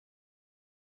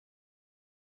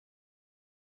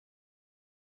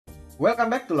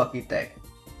Welcome back to Lokitech.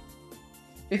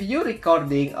 If you're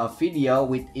recording a video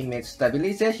with image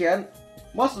stabilization,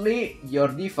 mostly your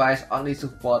device only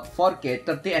support 4K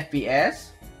 30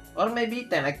 FPS or maybe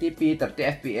 1080p 30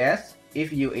 FPS if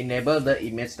you enable the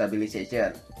image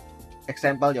stabilization.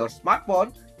 Example, your smartphone,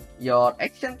 your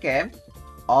action cam,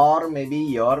 or maybe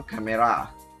your camera.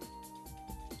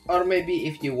 Or maybe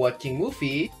if you're watching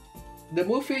movie, the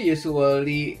movie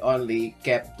usually only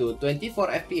kept to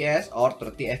 24 FPS or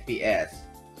 30 FPS.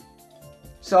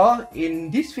 So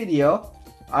in this video,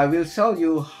 I will show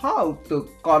you how to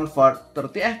convert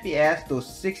 30 FPS to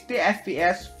 60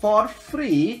 FPS for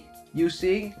free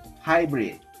using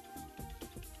Hybrid.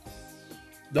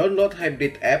 Download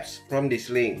Hybrid apps from this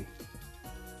link.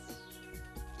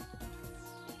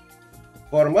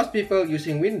 For most people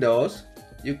using Windows,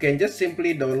 you can just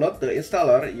simply download the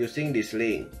installer using this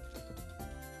link.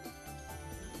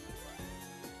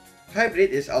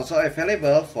 Hybrid is also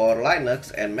available for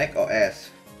Linux and Mac OS.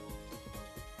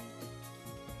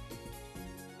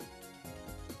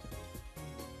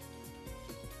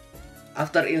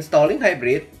 After installing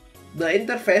Hybrid, the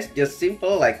interface just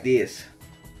simple like this.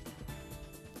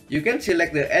 You can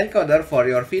select the encoder for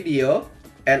your video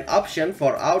and option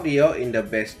for audio in the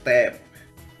base tab.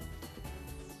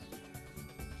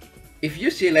 If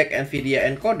you select NVIDIA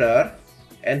encoder,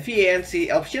 NVenc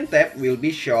option tab will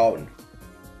be shown.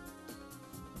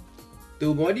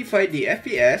 To modify the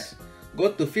FPS, go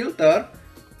to Filter.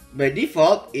 By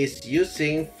default is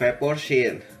using Vapor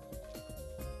Scene.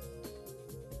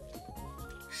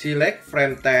 Select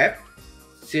Frame tab,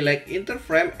 select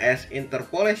Interframe as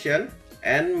Interpolation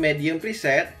and Medium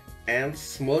Preset and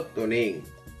Smooth Tuning.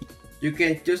 You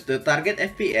can choose the target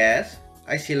FPS.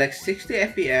 I select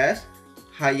 60 FPS,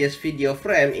 highest video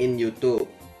frame in YouTube.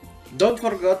 Don't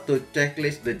forget to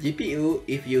checklist the GPU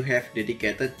if you have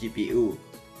dedicated GPU.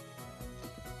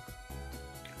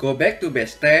 Go back to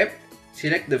Base tab,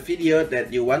 select the video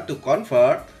that you want to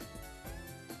convert.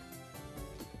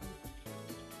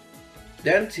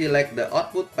 Then select the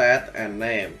output path and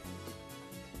name.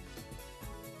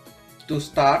 To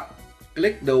start,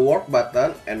 click the work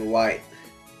button and wait.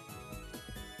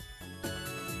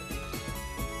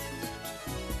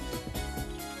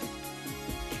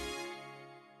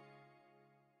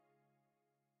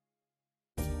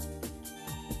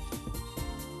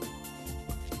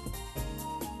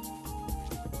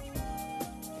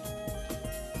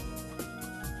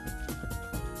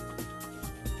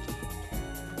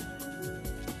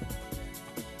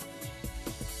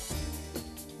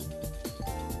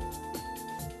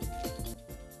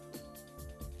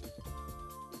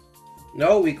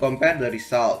 Now we compare the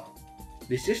result.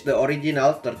 This is the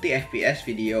original 30 FPS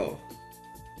video.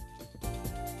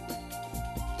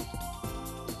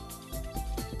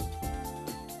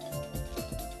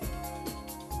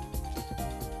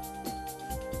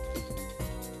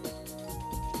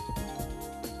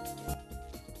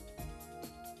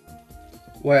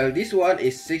 While this one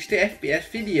is 60 FPS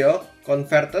video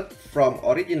converted from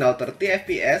original 30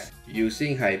 FPS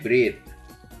using Hybrid.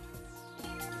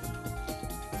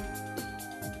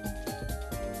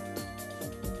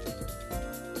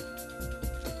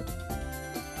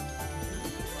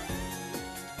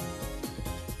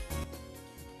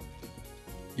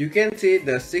 You can see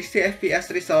the 60 FPS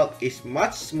result is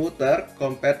much smoother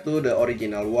compared to the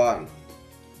original one.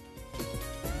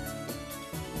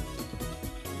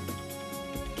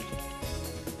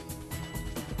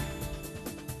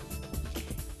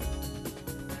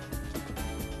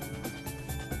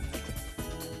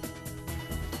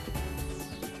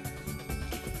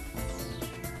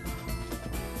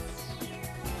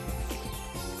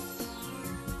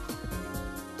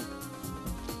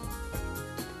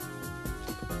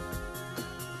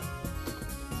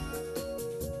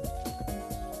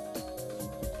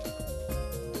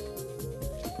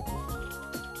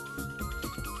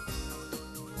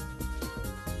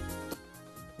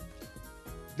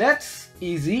 That's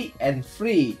easy and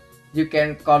free. You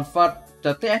can convert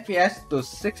 30 FPS to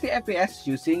 60 FPS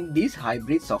using this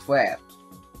Hybrid software.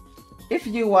 If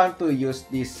you want to use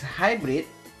this Hybrid,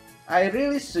 I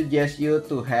really suggest you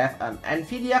to have an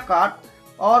NVIDIA card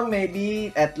or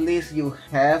maybe at least you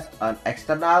have an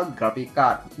external graphic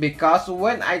card. Because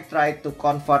when I try to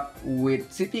convert with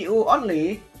CPU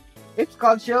only, it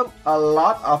consumes a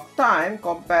lot of time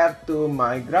compared to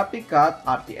my graphic card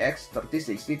RTX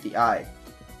 3060 Ti.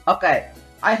 Okay,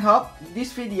 I hope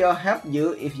this video helped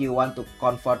you if you want to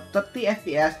convert 30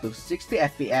 FPS to 60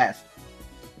 FPS.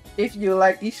 If you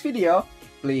like this video,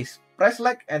 please press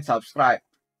like and subscribe.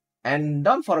 And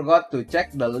don't forget to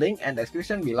check the link and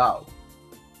description below.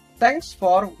 Thanks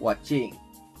for watching.